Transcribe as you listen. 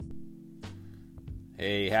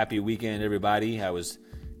Hey, happy weekend, everybody. I was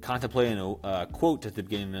contemplating a quote at the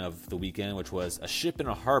beginning of the weekend, which was, "A ship in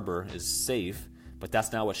a harbor is safe, but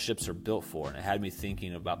that's not what ships are built for." And it had me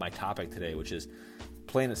thinking about my topic today, which is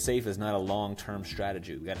playing it safe is not a long-term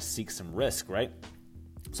strategy. We got to seek some risk, right?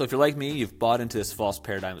 So if you're like me, you've bought into this false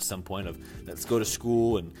paradigm at some point of let's go to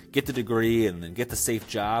school and get the degree and then get the safe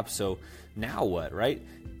job. So now what, right?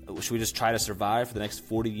 Should we just try to survive for the next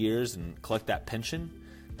 40 years and collect that pension?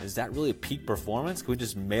 Is that really a peak performance? Can we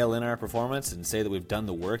just mail in our performance and say that we've done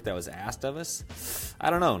the work that was asked of us? I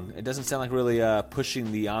don't know. It doesn't sound like really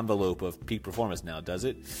pushing the envelope of peak performance now, does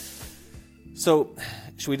it? So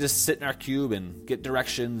should we just sit in our cube and get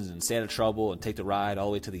directions and stay out of trouble and take the ride all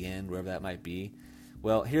the way to the end, wherever that might be?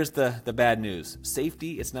 Well, here's the bad news.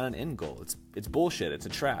 Safety, it's not an end goal. It's bullshit. It's a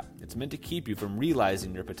trap. It's meant to keep you from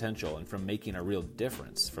realizing your potential and from making a real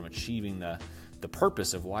difference, from achieving the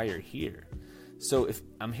purpose of why you're here. So if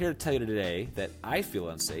I'm here to tell you today that I feel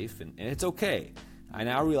unsafe, and it's okay. I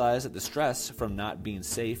now realize that the stress from not being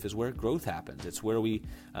safe is where growth happens. It's where we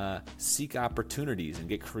seek opportunities and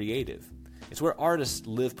get creative. It's where artists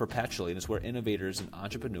live perpetually, and it's where innovators and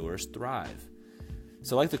entrepreneurs thrive.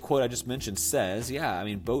 So like the quote I just mentioned says,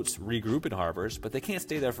 boats regroup in harbors, but they can't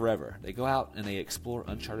stay there forever. They go out and they explore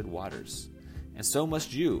uncharted waters. And so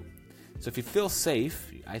must you. So if you feel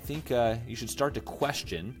safe, I think you should start to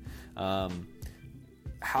question,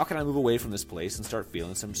 how can I move away from this place and start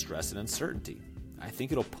feeling some stress and uncertainty? I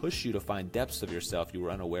think it'll push you to find depths of yourself you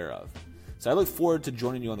were unaware of. So I look forward to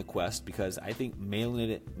joining you on the quest because I think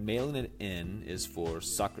mailing it in is for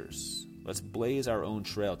suckers. Let's blaze our own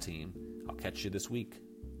trail, team. I'll catch you this week.